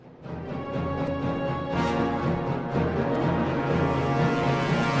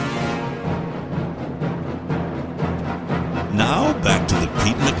Now, back to the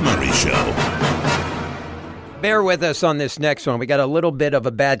Pete McMurray Show. Bear with us on this next one. We got a little bit of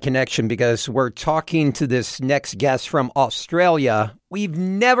a bad connection because we're talking to this next guest from Australia. We've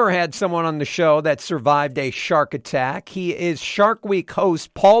never had someone on the show that survived a shark attack. He is Shark Week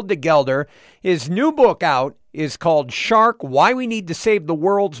host Paul DeGelder. His new book out is called Shark: Why We Need to Save the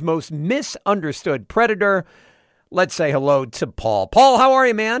World's Most Misunderstood Predator. Let's say hello to Paul. Paul, how are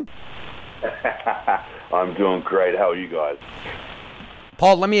you, man? I'm doing great. How are you guys?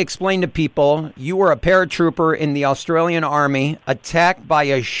 Paul, let me explain to people. You were a paratrooper in the Australian Army, attacked by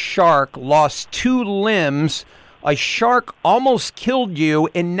a shark, lost 2 limbs. A shark almost killed you,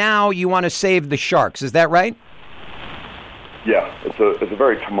 and now you want to save the sharks. Is that right? Yeah, it's a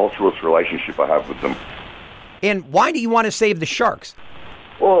very tumultuous relationship I have with them. And why do you want to save the sharks?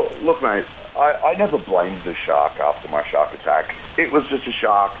 Well, look, mate, I never blamed the shark after my shark attack. It was just a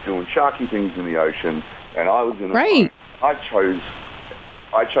shark doing sharky things in the ocean, and I was in a right.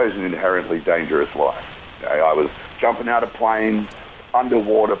 I chose an inherently dangerous life. You know, I was jumping out of planes,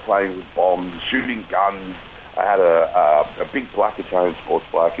 underwater playing with bombs, shooting guns. I had a big black Italian sports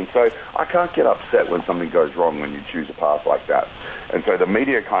bike, and so I can't get upset when something goes wrong when you choose a path like that. And so the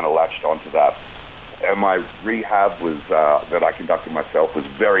media kind of latched onto that. And my rehab was that I conducted myself was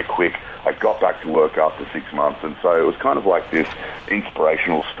very quick. I got back to work after 6 months, and so it was kind of like this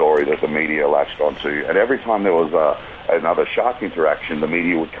inspirational story that the media latched onto. And every time there was another shark interaction, the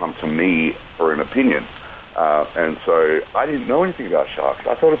media would come to me for an opinion. And so I didn't know anything about sharks.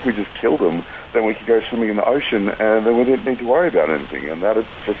 I thought if we just killed them, then we could go swimming in the ocean, and then we didn't need to worry about anything, and that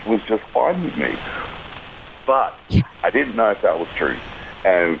was just fine with me. But I didn't know if that was true.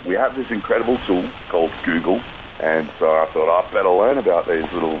 And we have this incredible tool called Google, and so I thought I better learn about these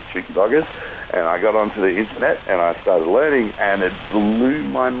little cheeky buggers. And I got onto the internet and I started learning, and it blew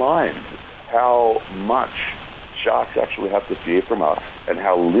my mind how much sharks actually have to fear from us and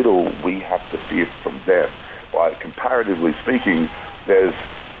how little we have to fear from them. By comparatively speaking, there's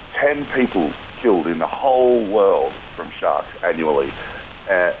 10 people killed in the whole world from sharks annually,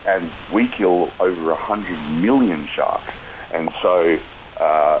 and we kill over 100 million sharks. And so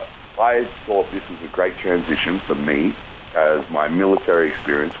I thought this was a great transition for me, as my military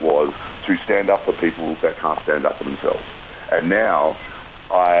experience was to stand up for people that can't stand up for themselves. And now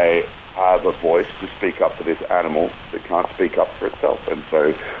I have a voice to speak up for this animal that can't speak up for itself. And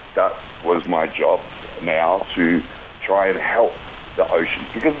so that was my job now, to try and help the oceans,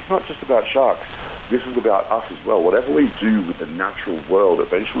 because it's not just about sharks. This is about us as well. Whatever we do with the natural world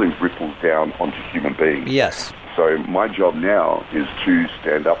eventually ripples down onto human beings. Yes. So my job now is to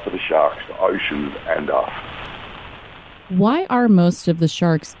stand up for the sharks, the oceans, and us. Why are most of the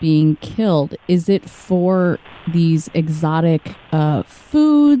sharks being killed? Is it for these exotic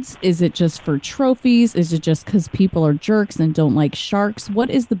foods? Is it just for trophies? Is it just because people are jerks and don't like sharks? What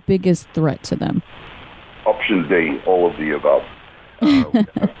is the biggest threat to them? Option D, all of the above. We have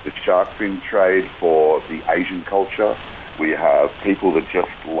the shark fin trade for the Asian culture. We have people that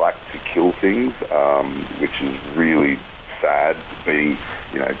just like to kill things, which is really sad, being,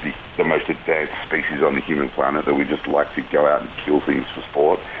 you know, the most advanced species on the human planet, that we just like to go out and kill things for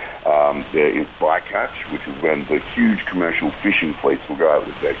sport. There is bycatch, which is when the huge commercial fishing fleets will go out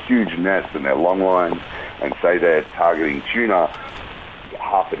with their huge nets and their long lines and say they're targeting tuna.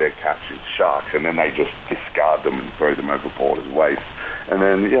 Half of their catch is sharks, and then they just discard them and throw them overboard as waste. And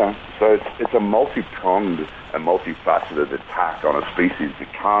then, so it's a multi-pronged and multifaceted attack on a species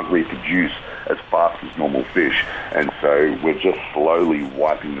that can't reproduce as fast as normal fish. And so we're just slowly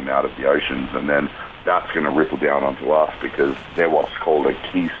wiping them out of the oceans, and then that's going to ripple down onto us because they're what's called a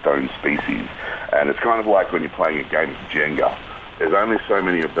keystone species. And it's kind of like when you're playing a game of Jenga. There's only so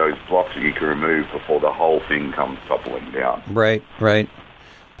many of those blocks that you can remove before the whole thing comes toppling down. Right.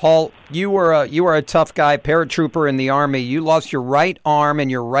 Paul, you were a tough guy, paratrooper in the Army. You lost your right arm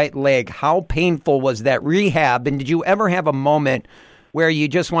and your right leg. How painful was that rehab? And did you ever have a moment where you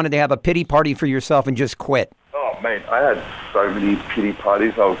just wanted to have a pity party for yourself and just quit? Oh, man, I had so many pity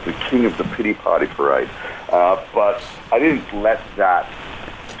parties. I was the king of the pity party parade. But I didn't let that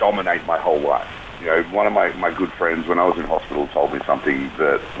dominate my whole life. You know, one of my good friends when I was in hospital told me something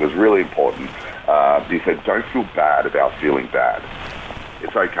that was really important. He said, don't feel bad about feeling bad.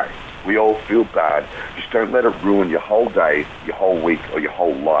 It's okay. We all feel bad. Just don't let it ruin your whole day, your whole week, or your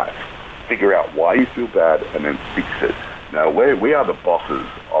whole life. Figure out why you feel bad and then fix it. Now, we are the bosses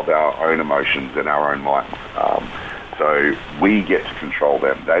of our own emotions and our own minds. So we get to control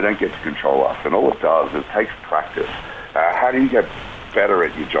them. They don't get to control us. And all it does is it takes practice. How do you get better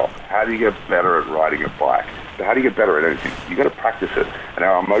at your job? How do you get better at riding a bike? So how do you get better at anything? You got to practice it. And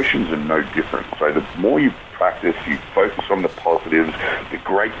our emotions are no different. So the more you practice, you focus on the positives, the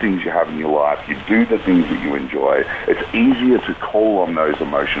great things you have in your life, you do the things that you enjoy, it's easier to call on those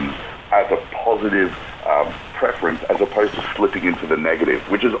emotions as a positive preference as opposed to slipping into the negative,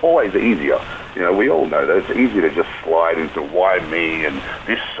 which is always easier. You know, we all know that it's easier to just slide into why me and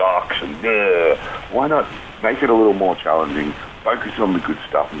this sucks and why not make it a little more challenging, focus on the good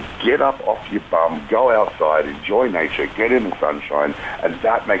stuff and get up off your bum, go outside, enjoy nature, get in the sunshine, and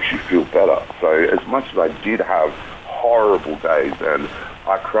that makes you feel better. So as much as I did have horrible days and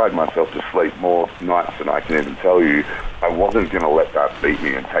I cried myself to sleep more nights than I can even tell you, I wasn't going to let that beat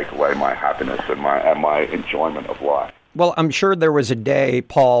me and take away my happiness and my enjoyment of life. Well, I'm sure there was a day,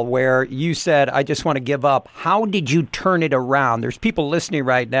 Paul, where you said, I just want to give up. How did you turn it around? There's people listening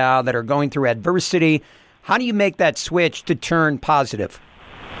right now that are going through adversity. How do you make that switch to turn positive?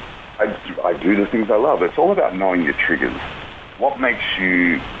 I do the things I love. It's all about knowing your triggers. What makes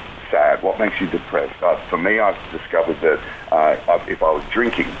you sad? What makes you depressed? For me, I've discovered that if I was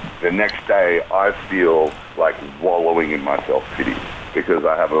drinking, the next day I feel like wallowing in my self-pity because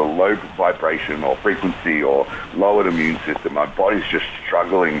I have a low vibration or frequency or lowered immune system. My body's just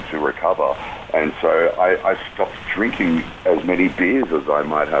struggling to recover. And so I stopped drinking as many beers as I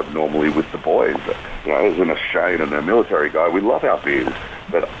might have normally with the boys. You know, as an Australian and a military guy, we love our beers.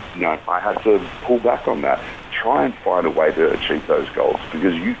 But, you know, I had to pull back on that. Try and find a way to achieve those goals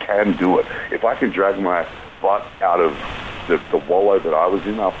because you can do it. If I can drag my butt out of the wallow that I was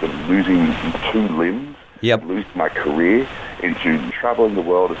in after losing 2 limbs, losing my career into traveling the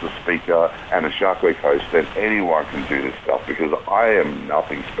world as a speaker and a Shark Week host, then anyone can do this stuff because I am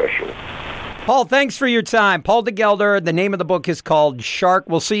nothing special. Paul, thanks for your time. Paul DeGelder, the name of the book is called Shark.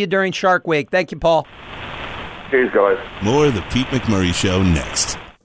 We'll see you during Shark Week. Thank you, Paul. Cheers, guys. More of the Pete McMurray Show next.